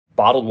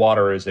bottled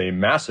water is a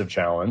massive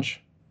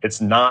challenge. It's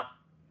not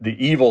the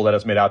evil that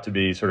it's made out to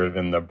be sort of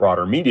in the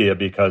broader media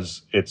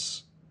because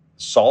it's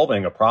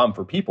solving a problem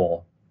for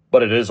people,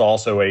 but it is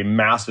also a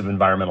massive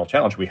environmental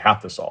challenge we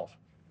have to solve.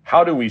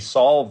 How do we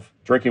solve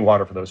drinking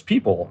water for those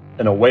people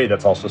in a way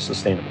that's also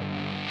sustainable?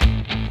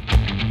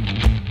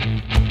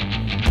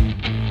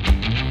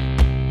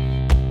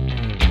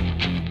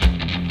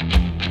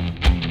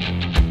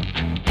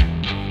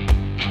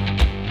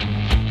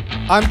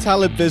 I'm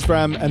Talib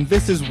Visram, and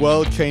this is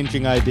World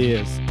Changing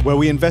Ideas, where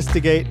we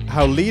investigate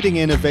how leading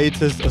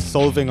innovators are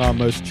solving our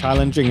most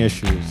challenging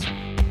issues.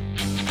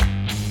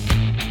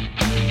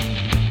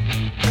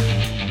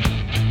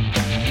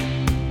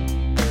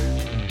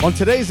 On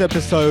today's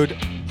episode,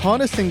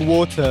 harnessing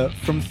water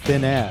from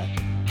thin air.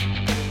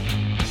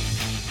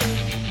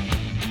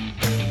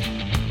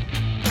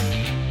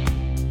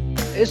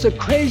 It's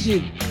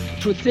crazy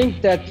to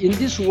think that in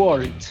this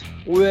world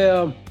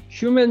where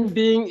human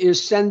being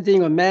is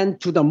sending a man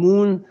to the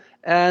moon,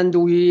 and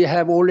we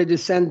have already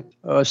sent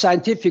a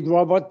scientific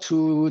robot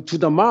to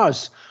the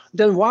Mars.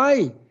 Then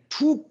why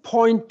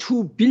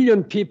 2.2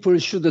 billion people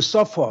should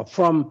suffer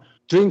from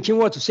drinking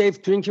water,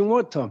 safe drinking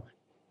water?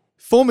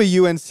 Former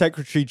UN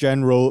Secretary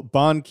General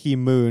Ban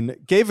Ki-moon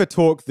gave a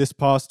talk this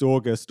past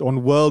August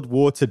on World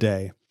Water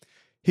Day.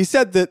 He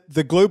said that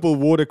the global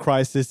water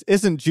crisis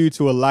isn't due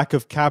to a lack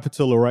of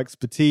capital or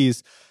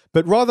expertise,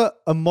 but rather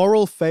a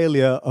moral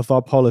failure of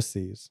our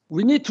policies.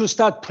 We need to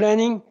start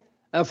planning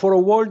for a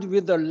world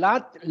with a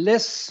lot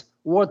less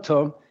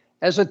water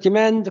as the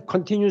demand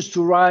continues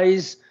to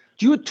rise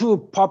due to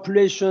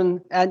population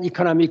and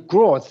economic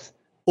growth.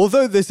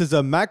 Although this is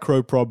a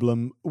macro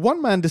problem,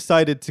 one man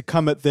decided to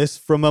come at this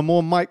from a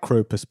more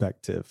micro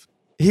perspective.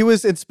 He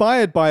was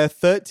inspired by a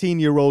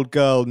 13-year-old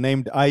girl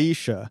named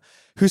Aisha,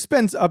 who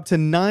spends up to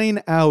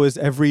 9 hours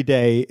every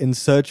day in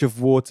search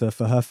of water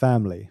for her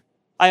family.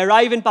 I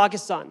arrive in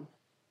Pakistan,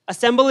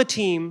 assemble a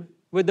team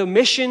with the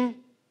mission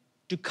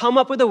to come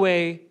up with a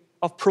way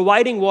of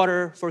providing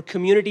water for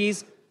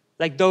communities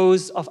like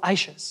those of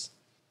Aisha's.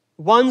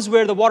 Ones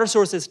where the water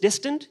source is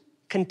distant,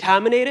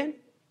 contaminated,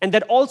 and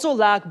that also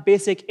lack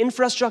basic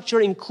infrastructure,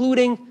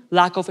 including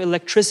lack of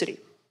electricity.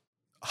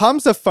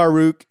 Hamza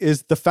Farooq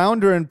is the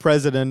founder and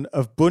president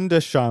of Bunda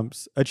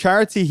Shams, a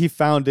charity he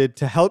founded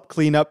to help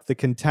clean up the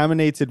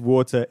contaminated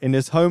water in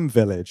his home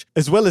village,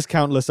 as well as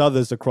countless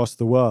others across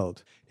the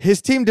world. His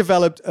team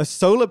developed a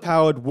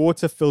solar-powered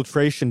water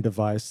filtration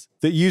device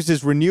that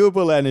uses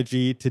renewable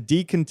energy to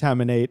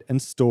decontaminate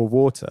and store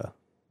water.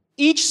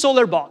 Each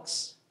solar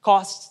box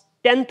costs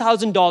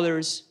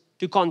 $10,000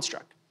 to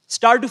construct,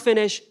 start to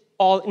finish,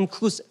 all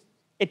inclusive.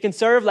 It can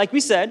serve, like we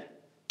said,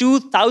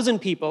 2,000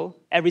 people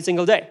every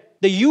single day.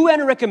 The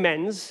UN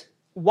recommends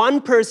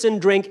one person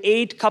drink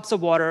 8 cups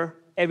of water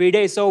every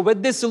day. So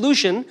with this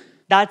solution,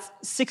 that's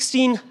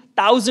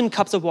 16,000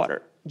 cups of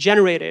water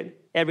generated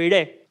every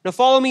day. Now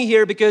follow me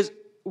here, because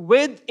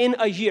within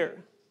a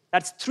year,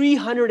 that's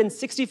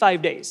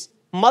 365 days,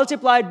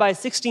 multiplied by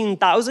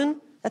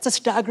 16,000, that's a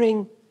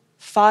staggering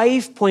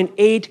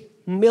 5.8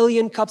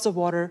 million cups of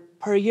water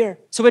per year.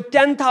 So with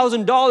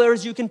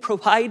 $10,000, you can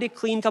provide a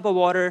clean cup of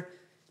water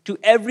to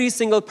every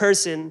single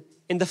person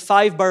in the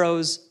 5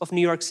 boroughs of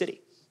New York City.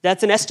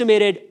 That's an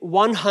estimated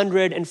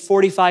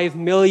 145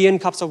 million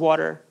cups of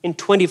water in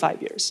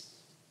 25 years.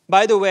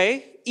 By the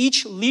way,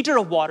 each liter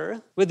of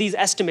water with these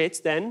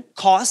estimates then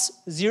costs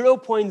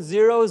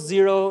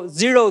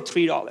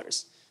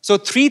 $0.0003. So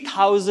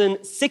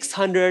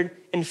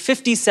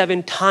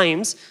 3,657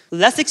 times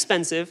less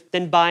expensive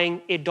than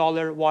buying a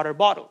 $1 water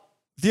bottle.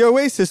 The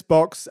Oasis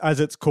box, as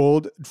it's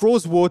called,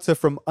 draws water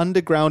from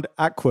underground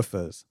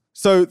aquifers.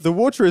 So the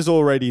water is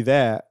already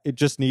there, it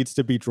just needs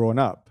to be drawn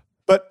up.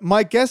 But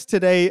my guest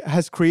today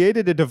has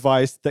created a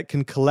device that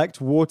can collect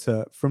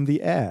water from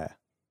the air.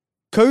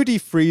 Cody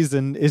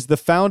Friesen is the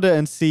founder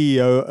and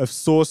CEO of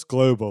Source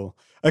Global,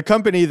 a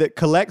company that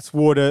collects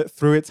water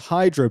through its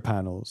hydro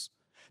panels.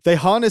 They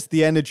harness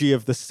the energy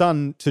of the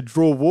sun to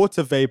draw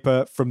water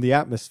vapor from the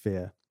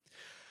atmosphere.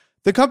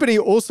 The company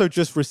also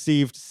just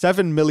received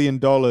 $7 million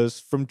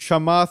from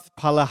Chamath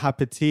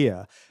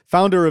Palihapitiya,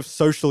 founder of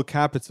Social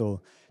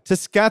Capital, to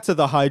scatter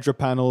the hydro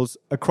panels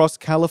across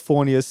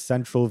California's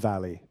Central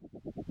Valley.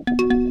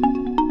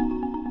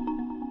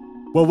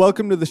 Well,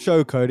 welcome to the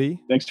show,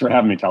 Cody. Thanks for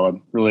having me,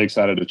 Talib. Really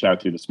excited to chat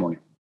with you this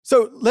morning.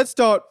 So let's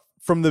start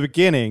from the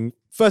beginning.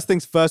 First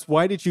things first,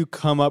 why did you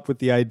come up with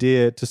the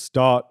idea to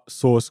start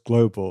Source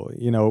Global?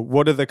 You know,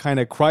 what are the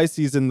kind of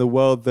crises in the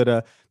world that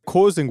are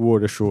causing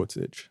water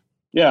shortage?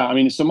 Yeah,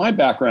 so my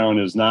background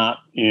is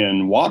not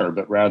in water,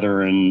 but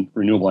rather in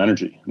renewable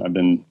energy. And I've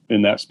been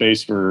in that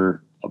space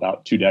for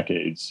about 2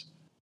 decades,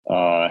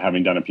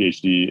 having done a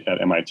PhD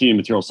at MIT in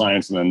material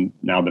science, and then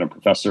now been a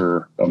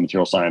professor of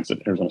material science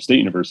at Arizona State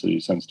University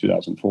since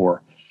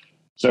 2004.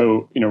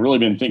 So, really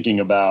been thinking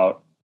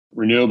about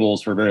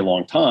renewables for a very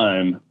long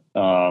time.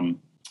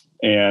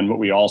 And what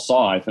we all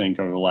saw, I think,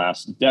 over the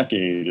last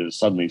decade is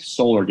suddenly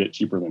solar get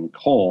cheaper than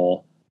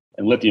coal,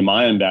 and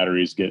lithium-ion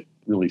batteries get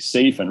really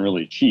safe and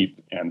really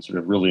cheap, and sort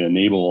of really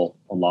enable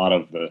a lot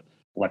of the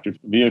electric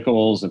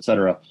vehicles, et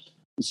cetera.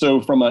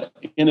 So from an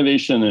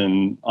innovation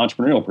and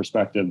entrepreneurial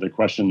perspective, the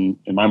question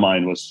in my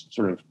mind was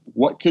sort of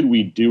what could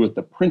we do with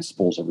the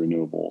principles of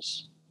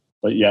renewables,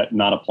 but yet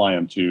not apply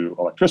them to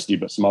electricity,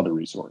 but some other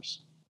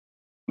resource.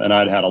 And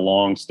I'd had a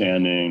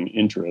long-standing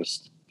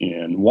interest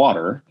in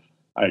water.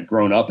 I had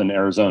grown up in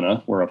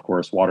Arizona, where, of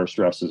course, water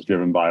stress is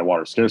driven by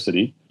water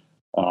scarcity.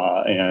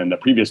 And a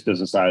previous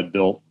business I had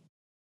built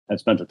had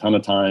spent a ton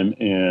of time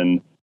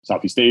in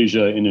Southeast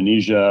Asia,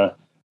 Indonesia,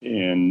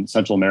 in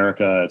Central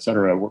America, et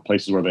cetera,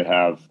 places where they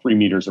have 3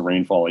 meters of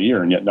rainfall a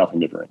year and yet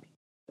nothing to drink.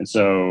 And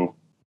so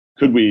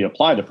could we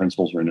apply the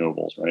principles of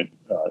renewables, right?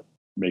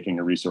 Making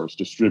a resource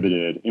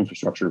distributed,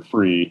 infrastructure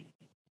free,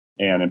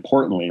 and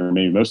importantly, or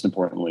maybe most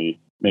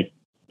importantly, make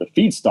the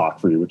feedstock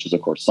free, which is,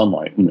 of course,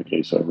 sunlight in the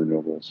case of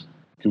renewables.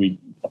 Could we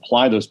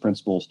apply those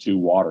principles to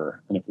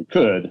water? And if we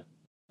could,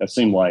 that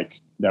seemed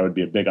like that would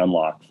be a big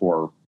unlock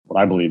for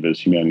what I believe is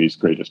humanity's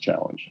greatest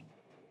challenge.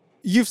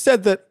 You've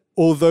said that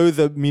although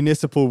the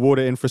municipal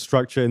water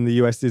infrastructure in the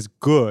US is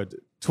good,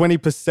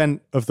 20%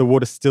 of the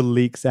water still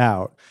leaks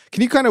out.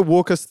 Can you kind of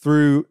walk us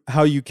through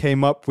how you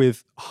came up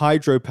with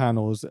hydro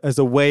panels as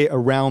a way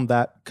around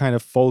that kind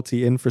of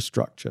faulty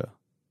infrastructure?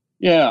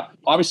 Yeah,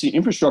 obviously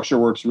infrastructure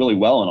works really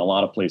well in a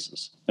lot of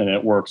places, and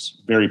it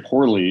works very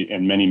poorly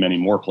in many, many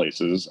more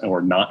places,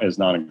 or not as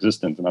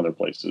non-existent in other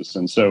places.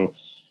 And so,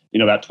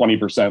 that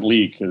 20%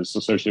 leak is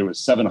associated with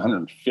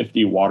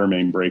 750 water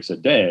main breaks a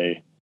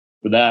day,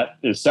 but that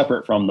is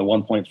separate from the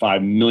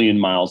 1.5 million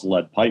miles of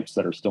lead pipes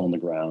that are still in the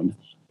ground,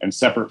 and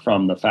separate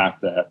from the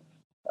fact that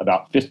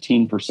about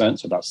 15%,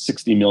 so about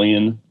 60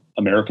 million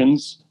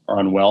Americans are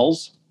on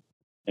wells,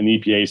 and the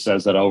EPA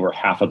says that over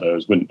half of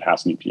those wouldn't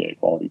pass an EPA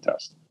quality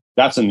test.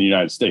 That's in the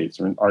United States,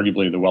 or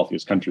arguably the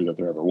wealthiest country that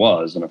there ever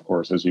was. And of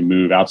course, as you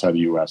move outside the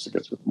US, it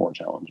gets more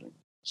challenging.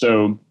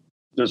 So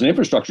there's an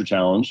infrastructure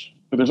challenge,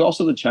 but there's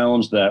also the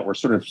challenge that we're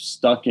sort of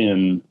stuck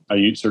in,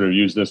 I sort of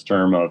use this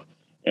term of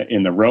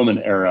in the Roman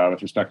era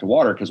with respect to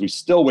water, because we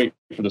still wait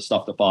for the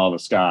stuff to follow the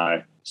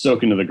sky,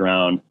 soak into the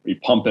ground, we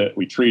pump it,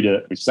 we treat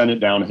it, we send it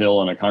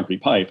downhill in a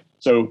concrete pipe.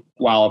 So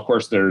while, of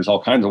course, there's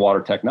all kinds of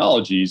water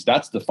technologies,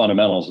 that's the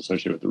fundamentals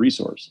associated with the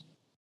resource.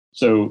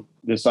 So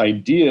this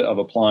idea of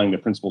applying the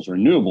principles of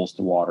renewables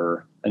to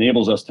water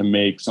enables us to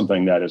make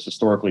something that is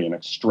historically an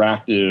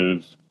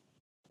extractive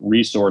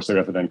resource that we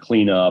have to then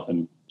clean up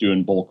and do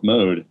in bulk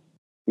mode.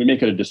 We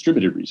make it a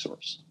distributed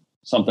resource,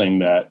 something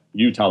that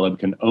you, Taleb,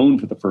 can own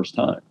for the first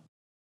time.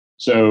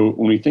 So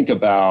when we think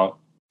about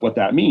what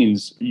that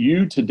means,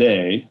 you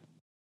today,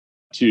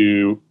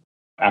 to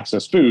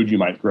access food, you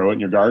might grow it in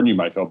your garden, you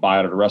might go buy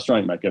it at a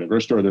restaurant, you might get it at a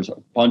grocery store. There's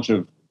a bunch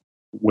of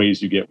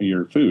ways you get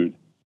your food.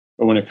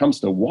 But when it comes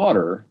to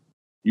water,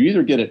 you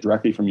either get it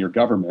directly from your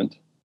government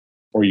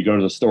or you go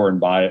to the store and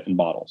buy it in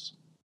bottles.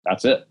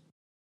 That's it.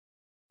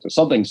 So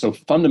something so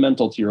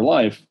fundamental to your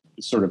life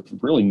is sort of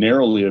really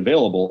narrowly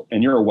available,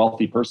 and you're a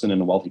wealthy person in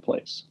a wealthy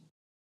place.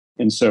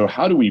 And so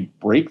how do we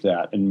break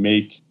that and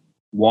make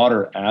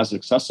water as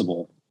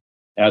accessible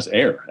as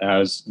air,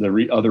 as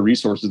the other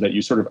resources that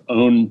you sort of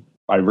own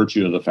by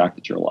virtue of the fact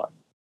that you're alive?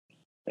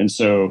 And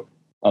so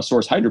a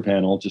source hydro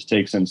panel just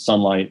takes in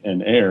sunlight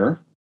and air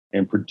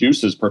and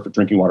produces perfect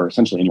drinking water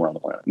essentially anywhere on the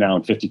planet, now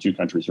in 52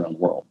 countries around the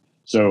world.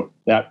 So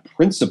that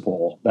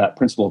principle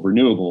of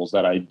renewables,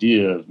 that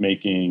idea of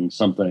making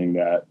something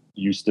that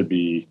used to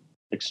be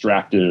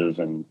extractive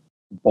and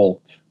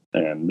bulk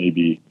and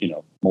maybe,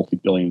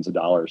 multi-billions of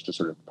dollars to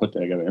sort of put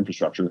together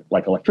infrastructure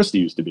like electricity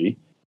used to be,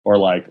 or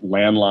like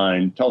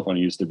landline telephone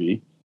used to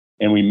be,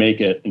 and we make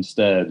it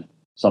instead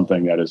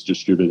something that is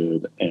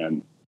distributed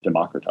and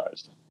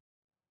democratized.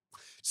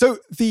 So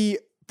the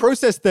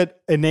process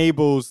that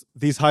enables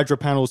these hydro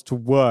panels to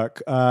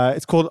work,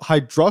 it's called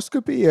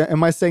hydroscopy.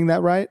 Am I saying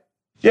that right?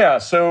 Yeah,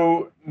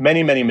 so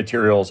many, many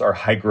materials are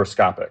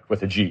hygroscopic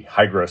with a G,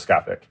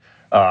 hygroscopic,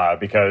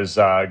 because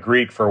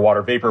Greek for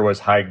water vapor was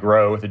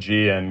hygro with a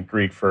G, and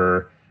Greek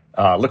for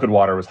liquid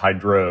water was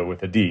hydro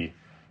with a D.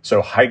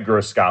 So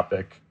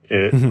hygroscopic,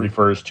 it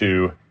refers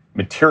to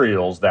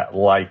materials that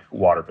like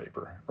water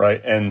vapor,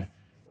 right? And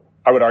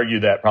I would argue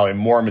that probably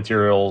more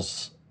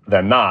materials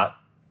than not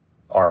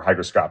are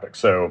hygroscopic.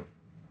 So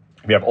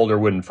if you have older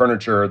wooden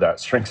furniture that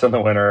shrinks in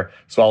the winter,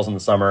 swells in the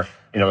summer,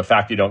 the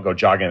fact you don't go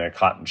jogging in a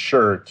cotton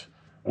shirt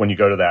when you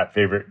go to that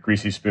favorite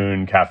Greasy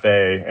Spoon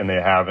cafe and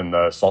they have in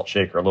the salt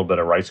shaker a little bit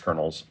of rice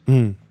kernels,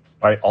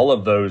 right? All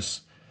of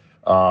those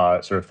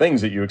sort of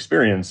things that you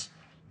experience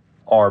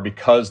are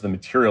because the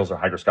materials are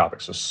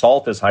hygroscopic. So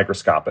salt is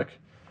hygroscopic.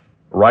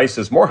 Rice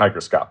is more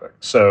hygroscopic.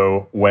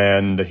 So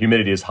when the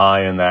humidity is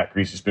high in that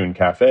Greasy Spoon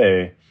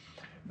cafe,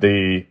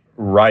 the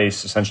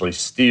rice essentially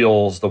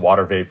steals the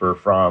water vapor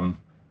from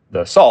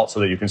the salt so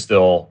that you can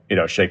still,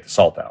 shake the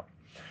salt out.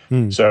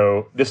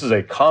 So this is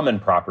a common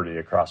property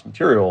across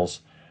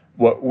materials.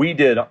 What we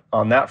did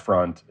on that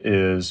front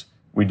is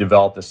we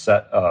developed a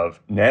set of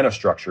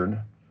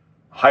nanostructured,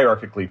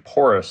 hierarchically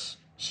porous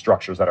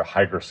structures that are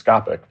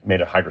hygroscopic,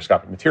 made of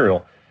hygroscopic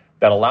material,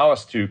 that allow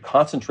us to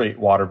concentrate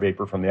water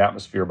vapor from the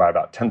atmosphere by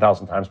about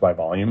 10,000 times by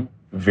volume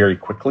very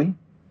quickly,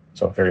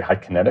 So very high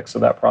kinetics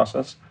of that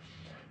process.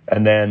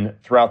 And then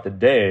throughout the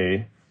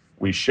day,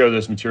 we show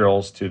those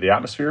materials to the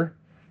atmosphere,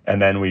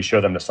 and then we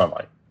show them to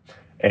sunlight.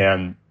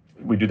 And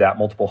we do that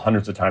multiple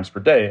hundreds of times per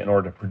day in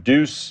order to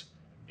produce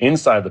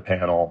inside the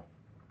panel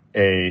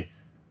a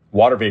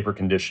water vapor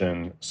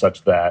condition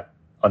such that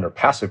under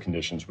passive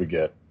conditions, we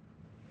get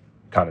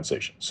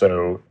condensation.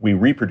 So we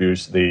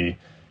reproduce the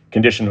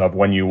condition of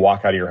when you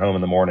walk out of your home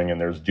in the morning and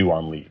there's dew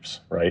on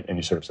leaves, right? And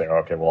you sort of say,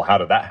 okay, well, how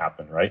did that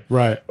happen, right?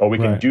 Right. Well, we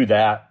can do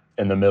that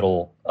in the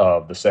middle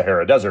of the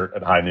Sahara Desert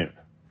at high noon,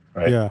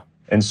 right? Yeah.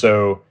 And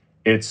so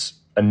it's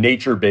a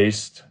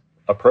nature-based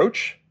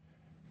approach,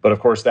 but of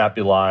course that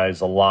belies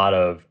a lot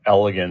of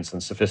elegance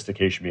and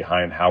sophistication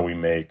behind how we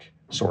make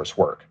source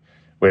work,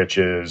 which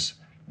is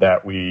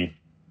that we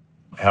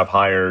have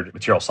hired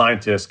material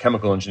scientists,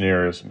 chemical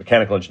engineers,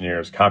 mechanical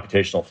engineers,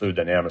 computational fluid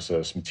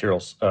dynamicists,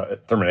 materials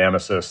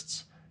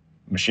thermodynamicists,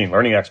 machine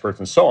learning experts,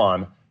 and so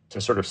on to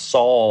sort of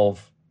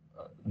solve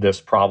this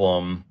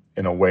problem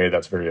in a way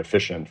that's very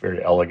efficient,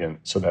 very elegant,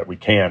 so that we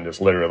can just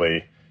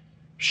literally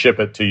ship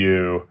it to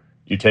you.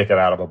 You take it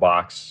out of a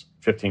box.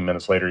 15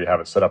 minutes later, you have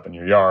it set up in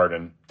your yard,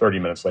 and 30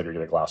 minutes later, you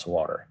get a glass of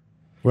water.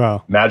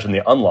 Wow. Imagine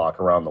the unlock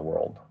around the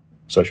world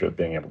associated with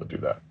being able to do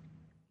that.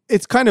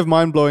 It's kind of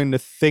mind-blowing to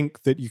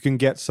think that you can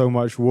get so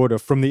much water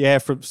from the air,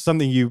 from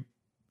something you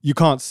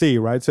can't see,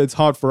 right? So it's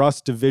hard for us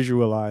to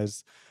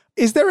visualize.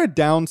 Is there a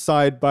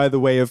downside, by the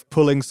way, of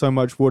pulling so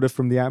much water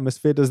from the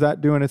atmosphere? Does that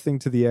do anything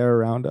to the air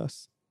around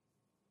us?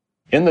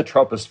 In the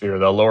troposphere,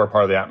 the lower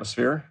part of the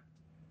atmosphere,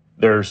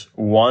 there's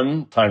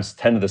 1 times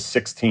 10 to the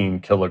 16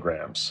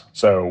 kilograms.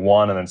 So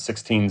 1 and then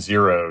 16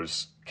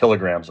 zeros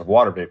kilograms of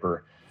water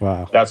vapor.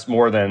 Wow. That's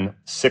more than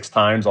 6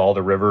 times all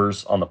the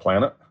rivers on the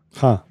planet.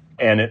 Huh.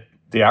 And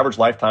the average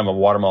lifetime of a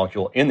water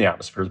molecule in the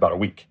atmosphere is about a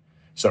week.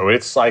 So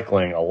it's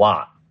cycling a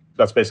lot.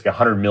 That's basically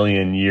 100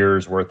 million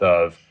years worth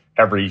of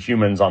every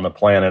human's on the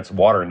planet's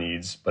water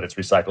needs, but it's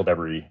recycled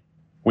every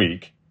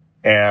week.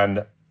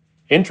 And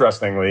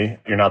interestingly,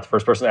 you're not the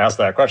first person to ask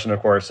that question, of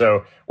course.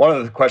 So one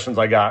of the questions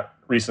I got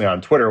recently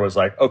on Twitter was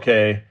like,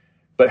 okay,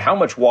 but how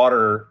much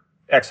water,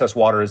 excess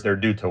water, is there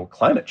due to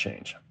climate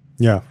change?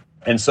 Yeah.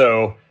 And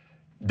so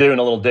doing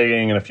a little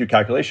digging and a few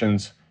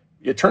calculations,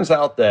 it turns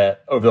out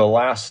that over the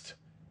last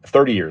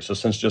 30 years, so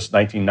since just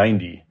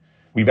 1990,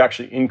 we've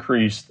actually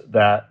increased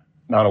that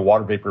amount of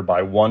water vapor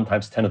by 1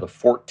 times 10 to the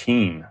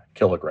 14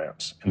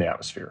 kilograms in the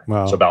atmosphere.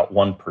 Wow. So about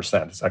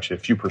 1%. It's actually a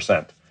few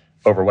percent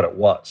over what it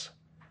was.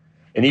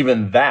 And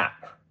even that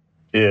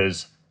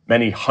is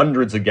many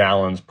hundreds of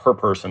gallons per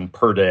person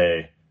per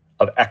day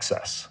of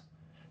excess.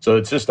 So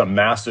it's just a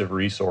massive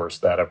resource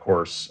that, of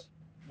course,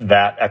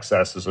 that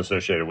excess is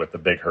associated with the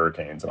big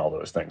hurricanes and all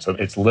those things. So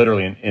it's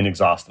literally an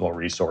inexhaustible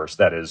resource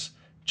that is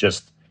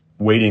just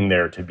waiting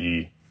there to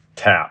be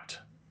tapped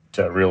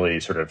to really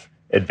sort of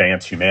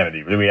advance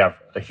humanity. We have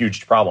a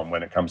huge problem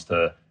when it comes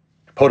to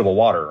potable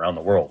water around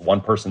the world.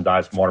 1 person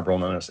dies from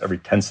waterborne illness every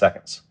 10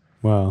 seconds.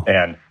 Wow.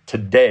 And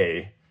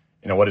today,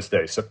 what is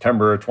today?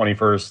 September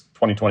 21st,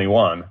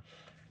 2021,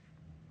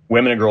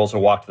 women and girls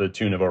have walked to the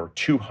tune of over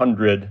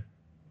 200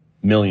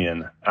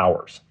 million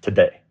hours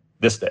today,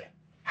 this day.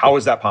 How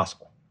is that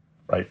possible,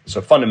 right? So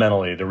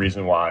fundamentally, the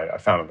reason why I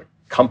founded the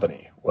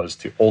company was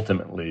to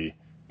ultimately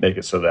make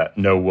it so that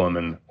no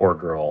woman or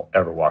girl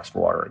ever walks for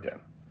water again.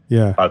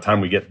 Yeah. By the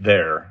time we get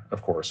there,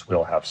 of course,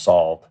 we'll have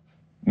solved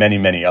many,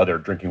 many other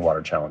drinking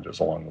water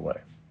challenges along the way.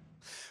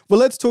 Well,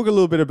 let's talk a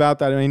little bit about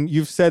that. I mean,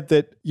 you've said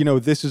that,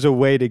 this is a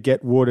way to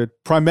get water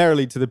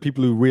primarily to the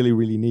people who really,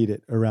 really need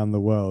it around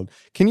the world.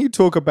 Can you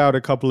talk about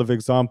a couple of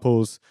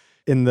examples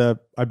in the,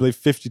 I believe,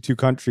 52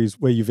 countries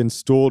where you've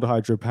installed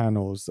hydro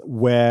panels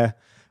where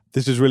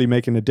this is really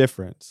making a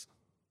difference?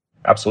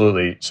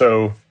 Absolutely.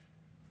 So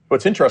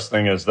what's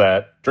interesting is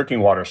that drinking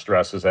water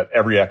stress is at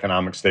every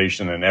economic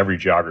station and every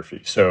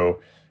geography.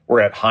 So we're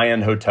at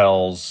high-end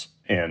hotels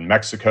in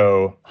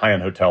Mexico,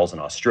 high-end hotels in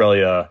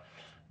Australia.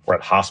 We're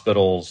at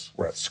hospitals.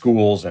 We're at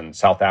schools in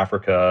South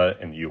Africa,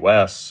 in the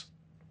US.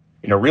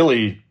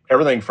 Really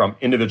everything from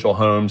individual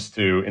homes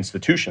to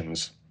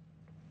institutions,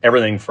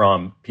 everything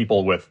from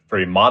people with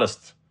very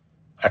modest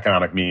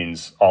economic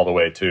means all the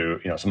way to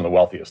some of the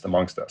wealthiest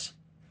amongst us.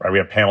 Right? We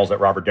have panels at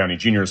Robert Downey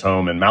Jr.'s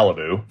home in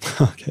Malibu,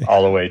 Okay.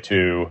 all the way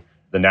to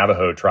the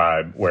Navajo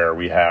tribe, where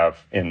we have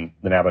in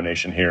the Navajo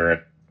Nation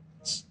here,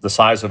 it's the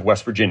size of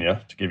West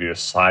Virginia, to give you a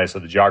size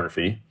of the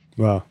geography.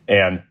 Wow.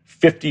 And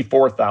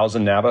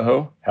 54,000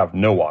 Navajo have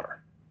no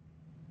water.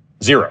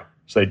 Zero.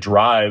 So they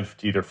drive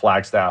to either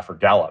Flagstaff or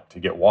Gallup to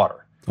get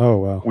water. Oh,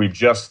 wow. We've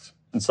just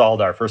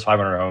installed our first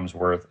 500 homes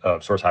worth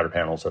of source hydro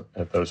panels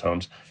at those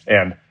homes.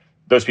 And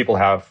those people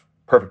have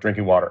perfect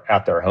drinking water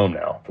at their home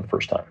now for the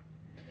first time.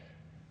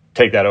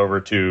 Take that over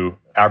to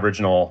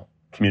Aboriginal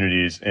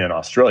communities in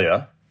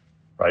Australia,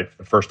 right? For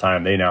the first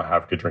time, they now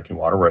have good drinking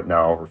water. We're at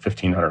now over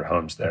 1,500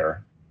 homes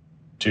there.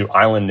 To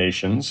island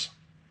nations,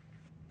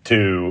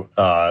 to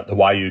the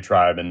Wayuu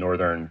tribe in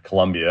northern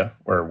Colombia,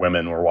 where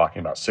women were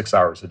walking about 6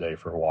 hours a day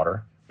for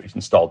water. We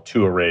installed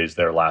 2 arrays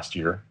there last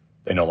year.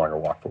 They no longer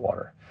walk for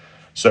water.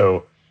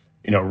 So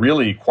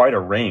really quite a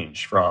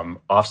range from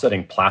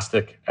offsetting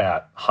plastic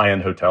at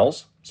high-end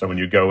hotels. So when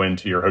you go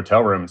into your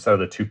hotel room, instead of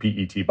the 2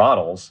 PET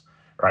bottles,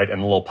 right,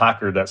 and the little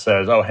placard that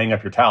says, oh, hang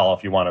up your towel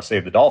if you want to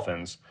save the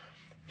dolphins,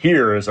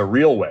 here is a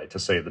real way to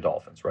save the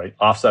dolphins, right?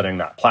 Offsetting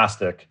that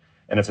plastic,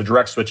 and it's a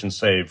direct switch and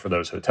save for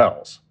those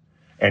hotels.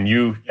 And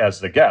you, as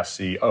the guest,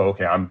 see, oh,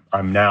 okay,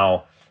 I'm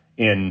now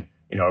in,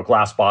 a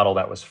glass bottle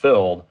that was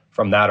filled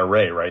from that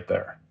array right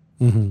there.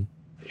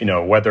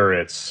 Mm-hmm. Whether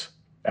it's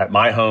at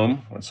my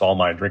home, it's all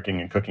my drinking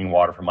and cooking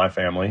water for my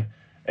family,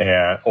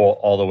 and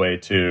all the way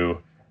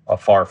to a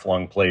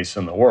far-flung place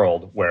in the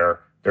world where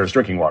there's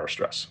drinking water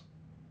stress.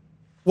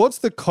 What's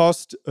the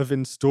cost of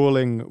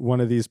installing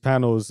one of these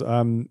panels?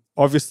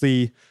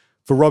 Obviously,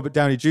 for Robert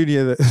Downey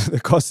Jr.,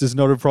 the cost is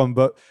not a problem,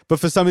 but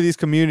for some of these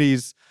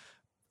communities,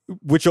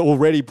 which are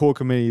already poor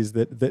communities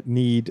that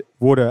need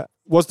water,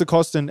 what's the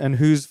cost and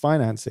who's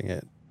financing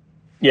it?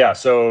 Yeah,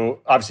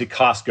 so obviously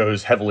cost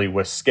goes heavily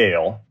with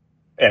scale.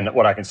 And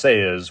what I can say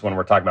is when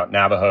we're talking about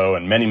Navajo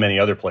and many, many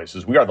other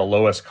places, we are the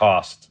lowest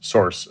cost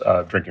source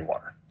of drinking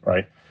water,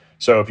 right?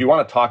 So if you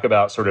want to talk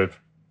about sort of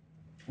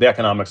the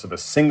economics of a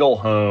single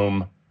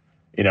home,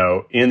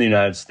 in the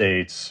United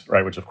States,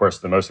 right, which of course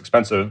is the most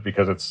expensive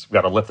because we've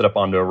got to lift it up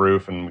onto a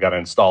roof and we've got to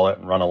install it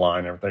and run a line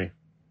and everything.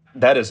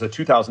 That is a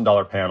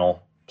 $2,000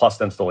 panel plus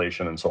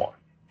installation and so on.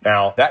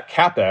 Now, that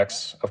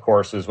CapEx, of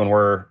course, is when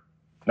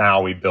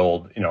we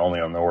build, only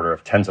on the order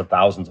of tens of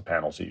thousands of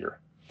panels a year.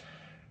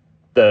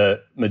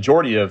 The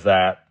majority of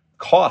that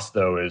cost,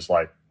 though, is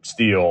like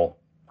steel,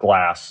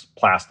 glass,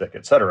 plastic,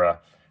 et cetera.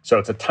 So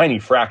it's a tiny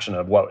fraction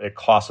of what it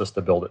costs us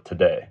to build it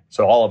today.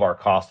 So all of our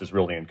cost is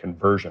really in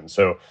conversion.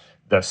 So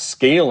the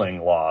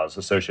scaling laws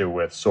associated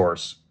with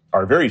source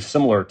are very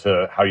similar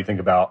to how you think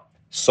about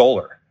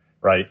solar,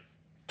 right?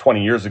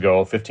 20 years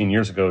ago, 15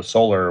 years ago,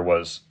 solar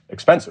was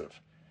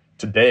expensive.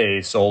 Today,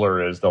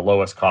 solar is the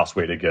lowest cost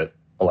way to get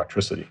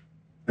electricity.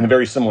 In a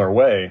very similar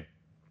way,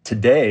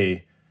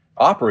 today,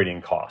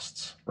 operating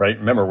costs, right?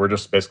 Remember, we're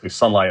just basically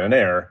sunlight and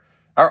air.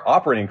 Our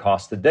operating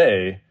costs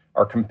today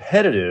are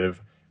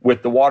competitive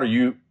with the water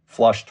you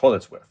flush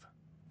toilets with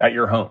at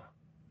your home,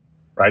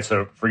 right?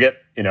 So forget,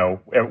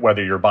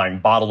 whether you're buying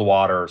bottled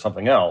water or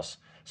something else.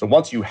 So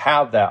once you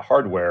have that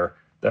hardware,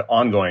 the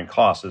ongoing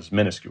cost is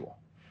minuscule.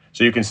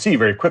 So you can see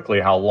very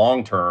quickly how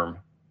long-term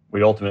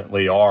we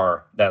ultimately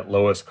are that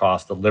lowest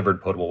cost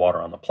delivered potable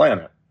water on the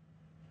planet.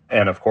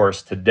 And of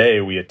course, today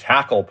we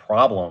tackle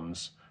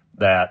problems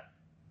that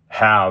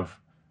have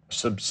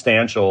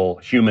substantial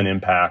human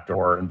impact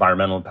or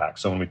environmental impact.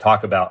 So when we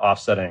talk about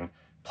offsetting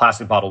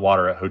plastic bottled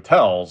water at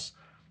hotels,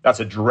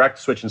 that's a direct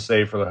switch and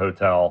save for the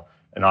hotel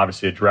and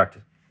obviously a direct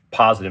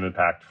positive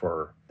impact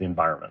for the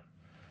environment.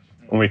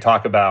 When we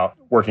talk about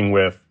working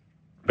with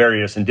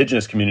various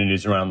indigenous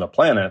communities around the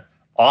planet,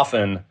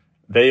 often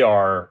they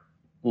are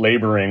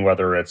laboring,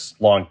 whether it's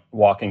long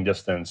walking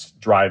distance,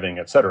 driving,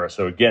 et cetera.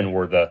 So again,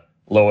 we're the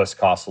lowest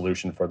cost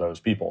solution for those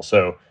people.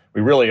 So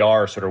we really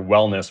are sort of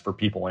wellness for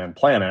people and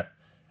planet.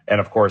 And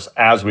of course,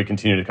 as we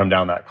continue to come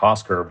down that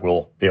cost curve,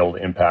 we'll be able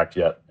to impact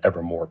yet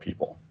ever more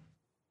people.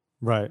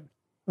 Right.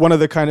 One of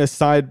the kind of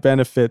side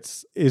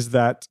benefits is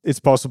that it's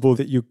possible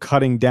that you're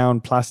cutting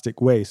down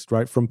plastic waste,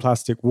 right, from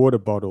plastic water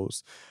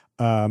bottles.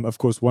 Of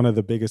course, one of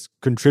the biggest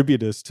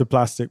contributors to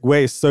plastic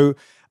waste. So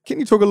can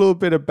you talk a little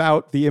bit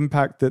about the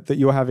impact that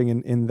you're having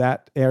in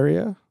that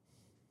area?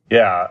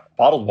 Yeah,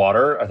 bottled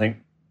water, I think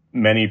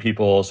many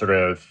people sort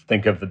of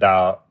think of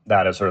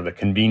that as sort of the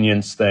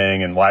convenience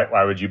thing and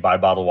why would you buy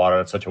bottled water?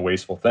 That's such a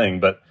wasteful thing.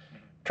 But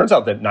it turns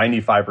out that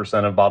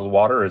 95% of bottled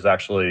water is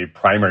actually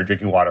primary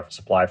drinking water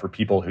supply for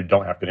people who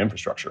don't have good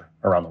infrastructure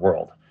around the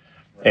world.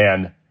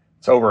 And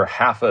it's over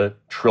 500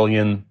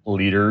 billion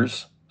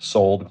liters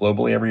sold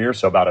globally every year,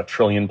 so about 1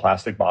 trillion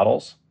plastic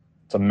bottles.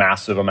 It's a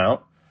massive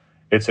amount.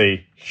 It's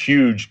a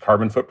huge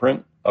carbon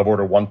footprint of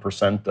order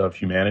 1% of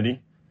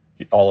humanity,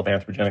 all of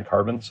anthropogenic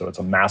carbon. So it's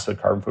a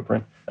massive carbon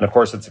footprint. And of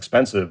course, it's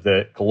expensive.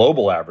 The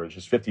global average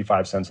is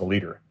 55 cents a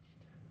liter,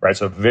 right?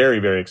 So very,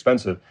 very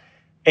expensive.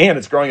 And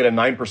it's growing at a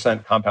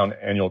 9% compound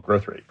annual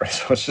growth rate, right?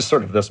 So it's just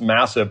sort of this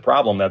massive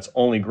problem that's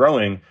only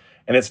growing.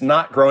 And it's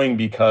not growing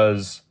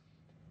because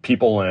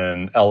people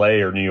in LA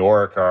or New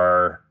York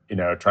are,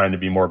 trying to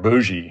be more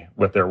bougie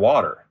with their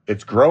water.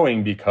 It's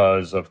growing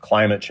because of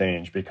climate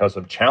change, because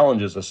of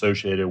challenges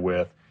associated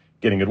with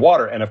getting good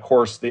water. And of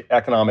course, the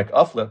economic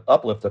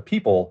uplift of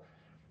people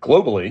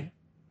globally,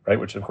 right?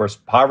 Which of course,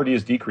 poverty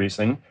is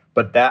decreasing,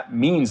 but that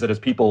means that as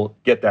people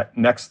get that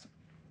next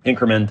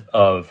increment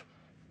of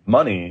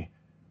money,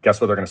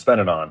 guess what they're going to spend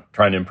it on?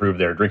 Trying to improve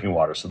their drinking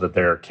water so that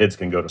their kids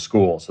can go to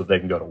school, so that they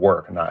can go to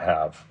work and not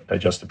have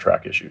digestive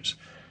tract issues.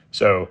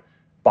 So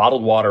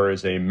bottled water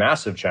is a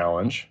massive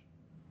challenge.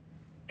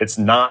 It's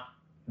not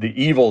the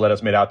evil that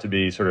it's made out to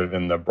be sort of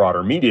in the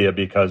broader media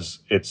because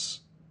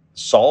it's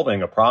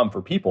solving a problem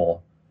for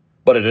people,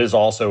 but it is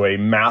also a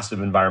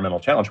massive environmental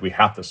challenge we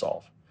have to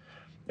solve.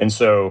 And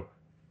so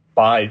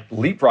by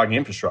leapfrogging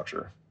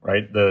infrastructure,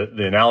 right,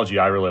 the analogy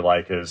I really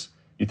like is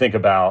you think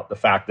about the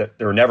fact that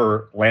there were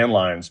never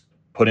landlines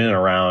put in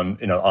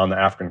around, on the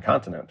African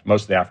continent,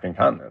 most of the African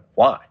continent.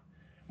 Why?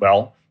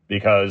 Well,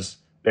 because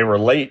they were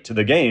late to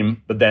the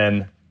game, but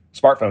then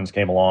smartphones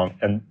came along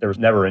and there was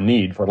never a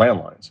need for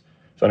landlines.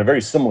 So in a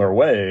very similar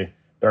way,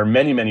 there are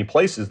many, many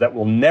places that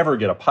will never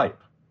get a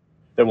pipe,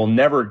 that will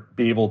never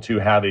be able to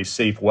have a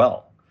safe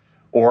well,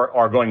 or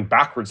are going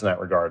backwards in that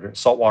regard,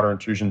 saltwater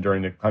intrusion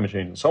during the climate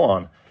change and so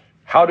on.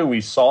 How do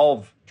we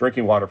solve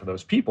drinking water for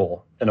those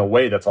people in a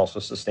way that's also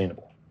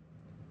sustainable?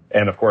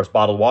 And of course,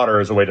 bottled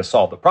water is a way to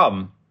solve the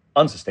problem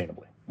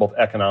unsustainably, both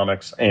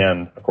economics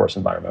and, of course,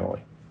 environmentally.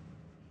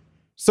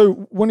 So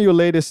one of your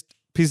latest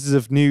pieces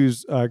of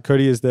news,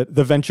 Cody, is that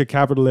the venture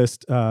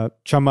capitalist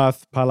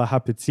Chamath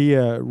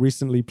Palihapitiya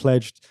recently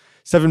pledged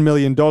 $7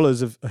 million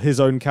of his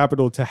own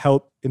capital to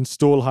help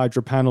install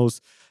hydro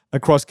panels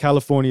across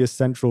California's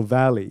Central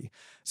Valley.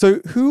 So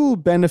who will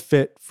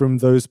benefit from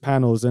those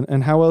panels,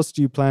 and how else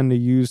do you plan to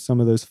use some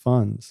of those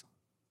funds?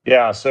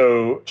 Yeah,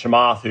 so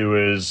Chamath, who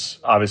has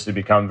obviously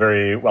become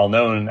very well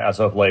known as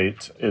of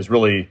late, is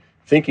really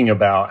thinking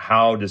about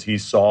how does he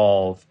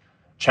solve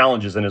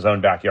challenges in his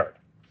own backyard.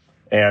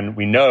 And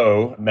we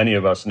know, many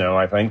of us know,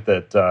 I think,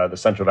 that the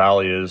Central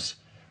Valley is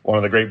one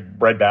of the great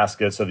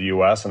breadbaskets of the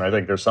U.S. And I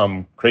think there's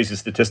some crazy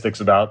statistics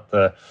about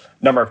the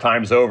number of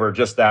times over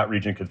just that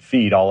region could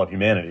feed all of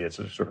humanity. It's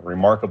a sort of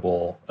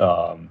remarkable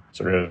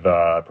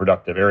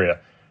productive area.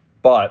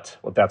 But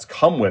what that's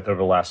come with over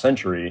the last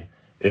century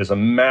is a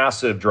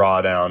massive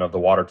drawdown of the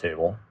water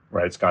table,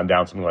 right? It's gone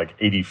down something like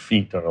 80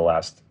 feet over the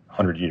last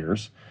 100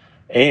 years.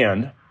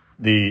 And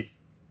the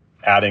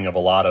adding of a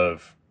lot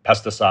of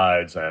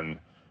pesticides and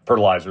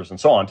fertilizers and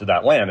so on to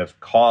that land has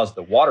caused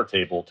the water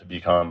table to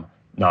become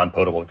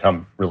non-potable,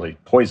 become really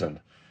poisoned.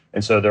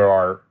 And so there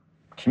are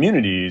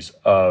communities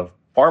of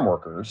farm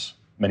workers,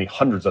 many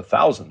hundreds of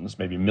thousands,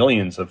 maybe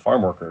millions of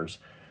farm workers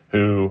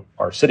who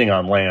are sitting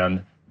on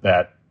land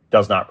that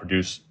does not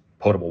produce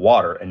potable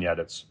water, and yet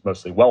it's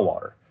mostly well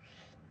water,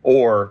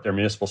 or their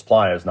municipal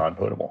supply is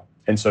non-potable.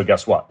 And so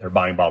guess what? They're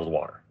buying bottled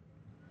water.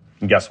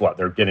 And guess what?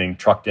 They're getting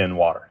trucked in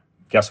water.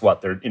 Guess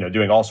what? They're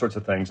doing all sorts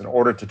of things in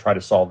order to try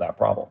to solve that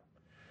problem.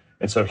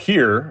 And so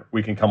here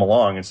we can come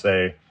along and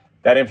say,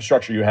 that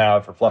infrastructure you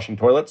have for flushing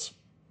toilets,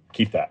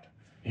 keep that.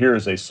 Here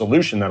is a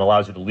solution that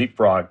allows you to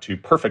leapfrog to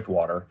perfect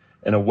water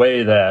in a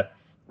way that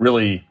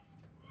really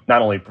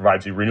not only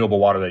provides you renewable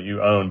water that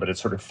you own, but it's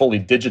sort of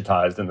fully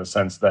digitized in the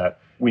sense that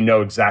we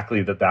know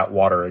exactly that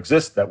water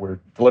exists, that we're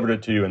delivered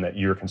it to you, and that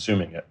you're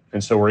consuming it.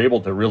 And so we're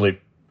able to really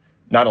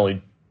not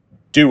only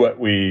do what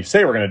we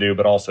say we're going to do,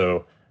 but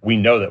also we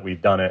know that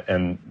we've done it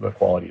and the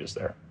quality is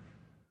there.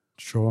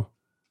 Sure.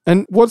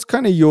 And what's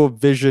kind of your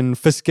vision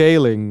for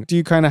scaling? Do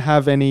you kind of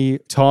have any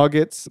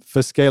targets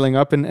for scaling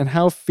up? And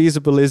how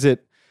feasible is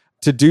it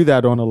to do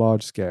that on a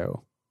large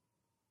scale?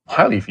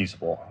 Highly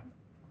feasible.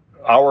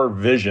 Our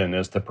vision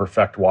is to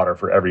perfect water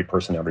for every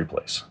person, every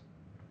place.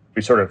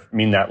 We sort of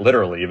mean that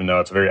literally, even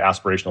though it's a very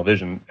aspirational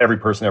vision. Every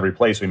person, every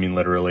place, we mean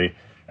literally.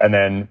 And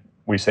then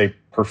we say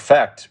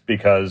perfect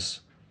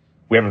because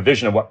we have a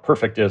vision of what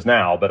perfect is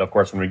now. But of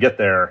course, when we get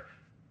there,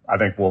 I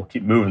think we'll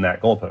keep moving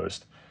that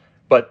goalpost.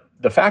 But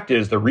the fact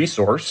is the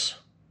resource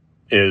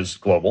is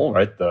global,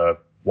 right? The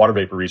water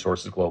vapor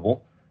resource is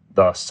global.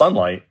 The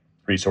sunlight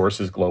resource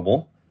is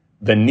global.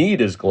 The need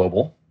is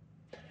global.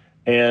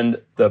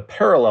 And the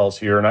parallels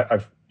here, and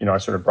I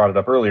sort of brought it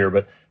up earlier,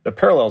 but the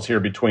parallels here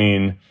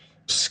between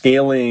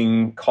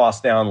scaling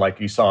costs down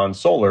like you saw in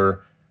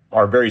solar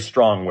are very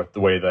strong with the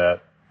way that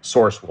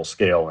source will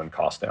scale and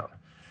cost down.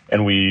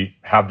 And we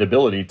have the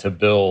ability to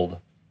build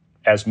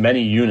as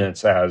many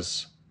units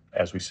as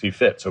we see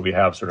fit. So we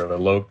have sort of a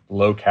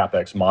low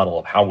capex model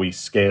of how we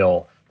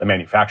scale the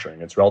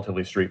manufacturing. It's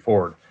relatively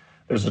straightforward.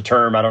 There's a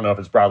term, I don't know if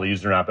it's broadly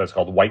used or not, but it's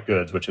called white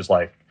goods, which is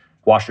like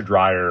washer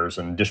dryers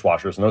and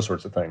dishwashers and those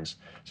sorts of things.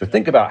 So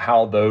think about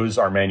how those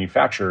are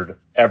manufactured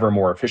ever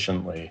more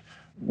efficiently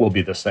will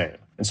be the same.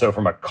 And so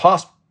from a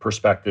cost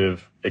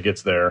perspective, it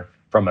gets there.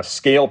 From a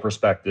scale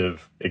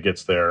perspective, it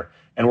gets there.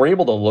 And we're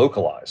able to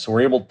localize. So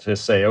we're able to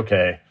say,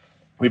 okay,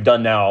 we've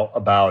done now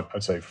about,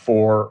 I'd say,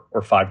 4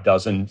 or 5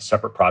 dozen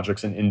separate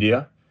projects in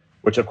India,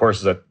 which of course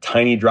is a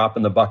tiny drop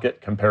in the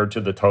bucket compared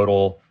to the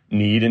total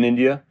need in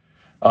India.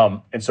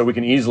 And so we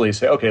can easily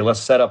say, okay,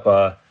 let's set up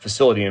a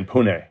facility in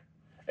Pune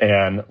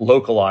and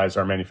localize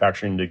our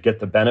manufacturing to get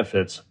the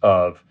benefits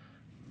of,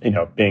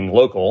 being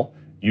local,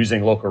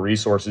 using local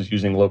resources,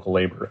 using local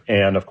labor,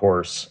 and of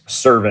course,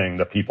 serving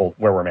the people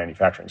where we're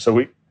manufacturing. So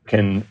we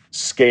can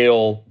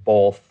scale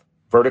both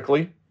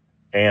vertically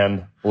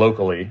and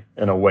locally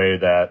in a way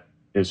that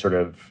is sort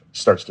of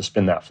starts to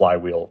spin that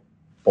flywheel,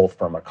 both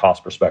from a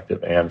cost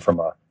perspective and from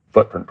a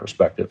footprint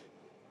perspective.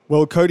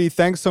 Well, Cody,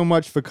 thanks so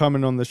much for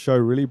coming on the show.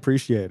 Really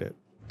appreciate it.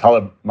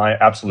 Talib, my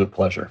absolute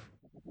pleasure.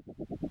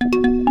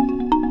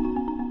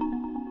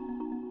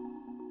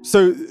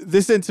 So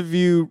this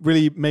interview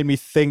really made me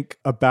think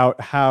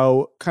about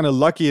how kind of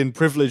lucky and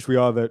privileged we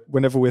are that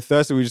whenever we're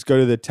thirsty, we just go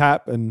to the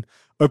tap and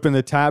open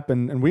the tap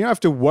and we don't have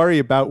to worry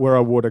about where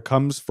our water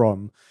comes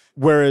from.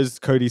 Whereas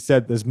Cody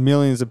said, there's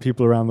millions of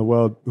people around the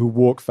world who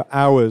walk for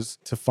hours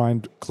to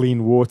find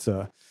clean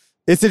water.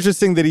 It's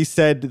interesting that he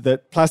said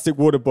that plastic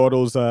water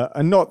bottles are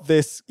not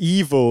this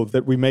evil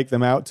that we make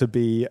them out to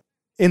be.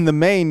 In the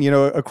main,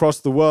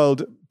 across the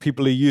world,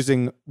 people are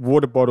using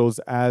water bottles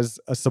as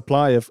a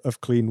supply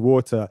of clean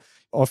water.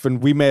 Often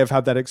we may have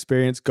had that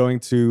experience going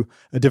to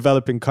a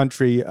developing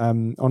country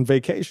on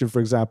vacation, for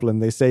example,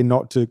 and they say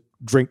not to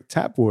drink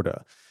tap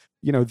water.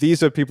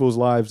 These are people's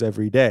lives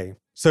every day.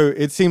 So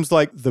it seems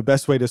like the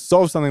best way to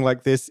solve something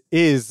like this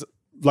is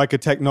like a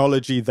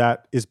technology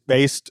that is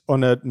based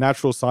on a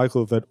natural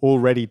cycle that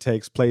already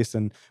takes place,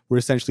 and we're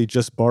essentially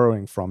just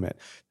borrowing from it.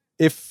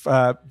 If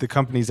the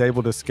company is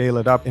able to scale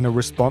it up in a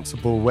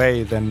responsible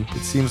way, then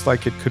it seems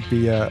like it could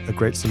be a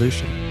great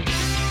solution.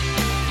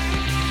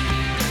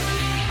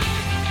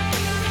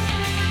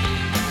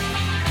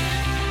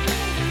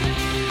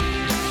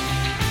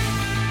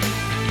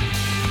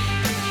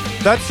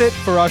 That's it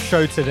for our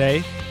show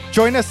today.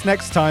 Join us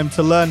next time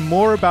to learn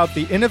more about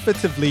the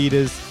innovative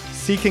leaders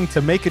seeking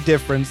to make a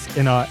difference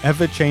in our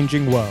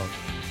ever-changing world.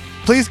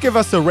 Please give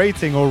us a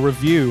rating or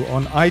review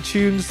on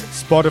iTunes,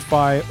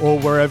 Spotify, or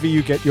wherever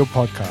you get your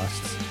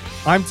podcasts.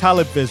 I'm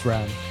Talib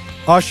Visram.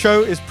 Our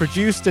show is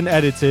produced and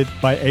edited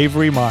by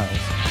Avery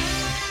Miles.